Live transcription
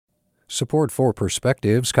Support for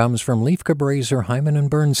Perspectives comes from Leif Cabraser, Hyman and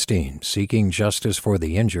Bernstein, seeking justice for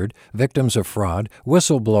the injured, victims of fraud,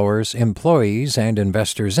 whistleblowers, employees, and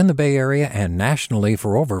investors in the Bay Area and nationally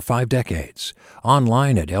for over 5 decades.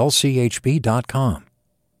 Online at lchb.com.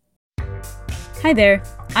 Hi there,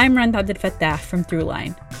 I'm Rand Abdel-Fattah from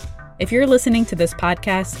Throughline. If you're listening to this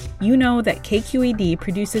podcast, you know that KQED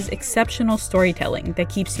produces exceptional storytelling that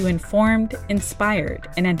keeps you informed, inspired,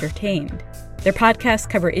 and entertained. Their podcasts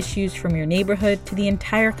cover issues from your neighborhood to the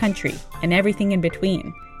entire country and everything in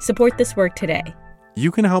between. Support this work today.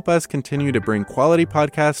 You can help us continue to bring quality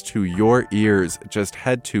podcasts to your ears. Just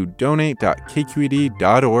head to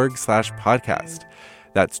donate.kqed.org/podcast.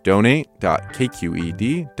 That's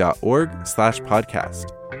donate.kqed.org/podcast.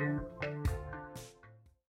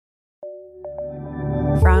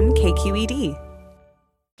 From KQED.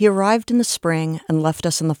 He arrived in the spring and left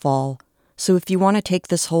us in the fall. So if you want to take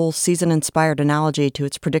this whole season-inspired analogy to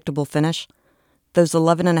its predictable finish, those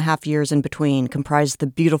 11 and a half years in between comprised the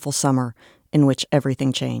beautiful summer in which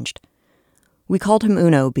everything changed. We called him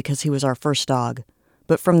Uno because he was our first dog,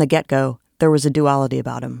 but from the get-go, there was a duality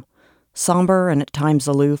about him. Somber and at times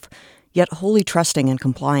aloof, yet wholly trusting and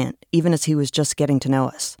compliant, even as he was just getting to know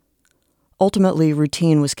us. Ultimately,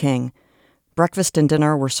 routine was king. Breakfast and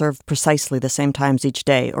dinner were served precisely the same times each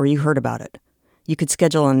day, or you heard about it. You could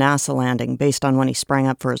schedule a NASA landing based on when he sprang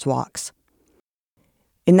up for his walks.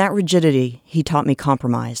 In that rigidity, he taught me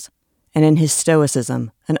compromise, and in his stoicism,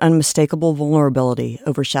 an unmistakable vulnerability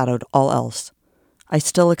overshadowed all else. I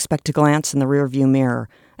still expect to glance in the rearview mirror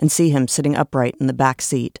and see him sitting upright in the back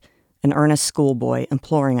seat, an earnest schoolboy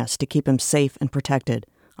imploring us to keep him safe and protected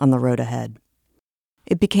on the road ahead.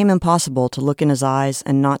 It became impossible to look in his eyes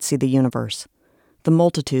and not see the universe, the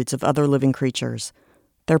multitudes of other living creatures,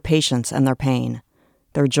 their patience and their pain,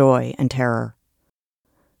 their joy and terror.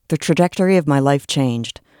 The trajectory of my life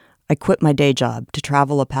changed. I quit my day job to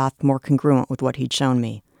travel a path more congruent with what he'd shown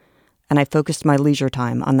me, and I focused my leisure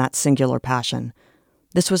time on that singular passion.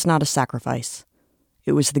 This was not a sacrifice.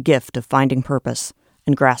 It was the gift of finding purpose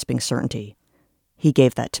and grasping certainty. He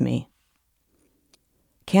gave that to me.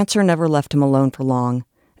 Cancer never left him alone for long,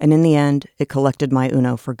 and in the end, it collected my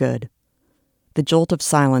Uno for good. The jolt of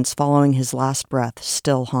silence following his last breath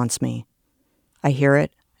still haunts me. I hear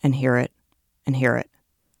it and hear it and hear it.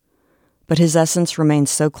 But his essence remains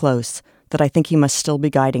so close that I think he must still be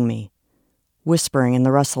guiding me, whispering in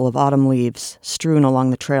the rustle of autumn leaves strewn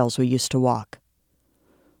along the trails we used to walk.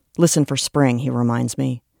 Listen for spring, he reminds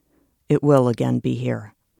me. It will again be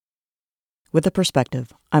here. With a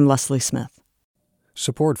Perspective, I'm Leslie Smith.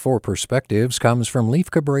 Support for Perspectives comes from Leif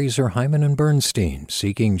Cabraser, Hyman and Bernstein,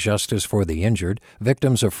 seeking justice for the injured,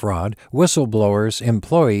 victims of fraud, whistleblowers,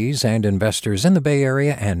 employees, and investors in the Bay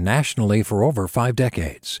Area and nationally for over 5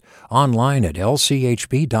 decades. Online at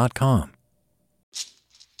lchb.com.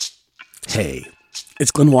 Hey,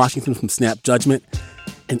 it's Glenn Washington from Snap Judgment,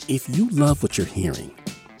 and if you love what you're hearing,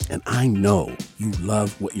 and I know you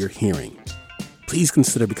love what you're hearing, please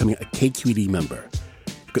consider becoming a KQED member.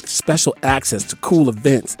 Get special access to cool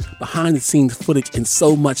events, behind-the-scenes footage, and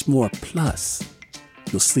so much more. Plus,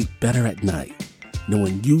 you'll sleep better at night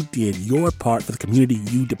knowing you did your part for the community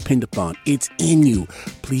you depend upon. It's in you.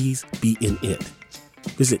 Please be in it.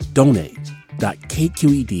 Visit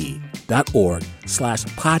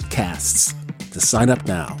donate.kqed.org/podcasts to sign up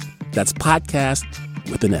now. That's podcast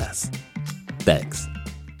with an S. Thanks.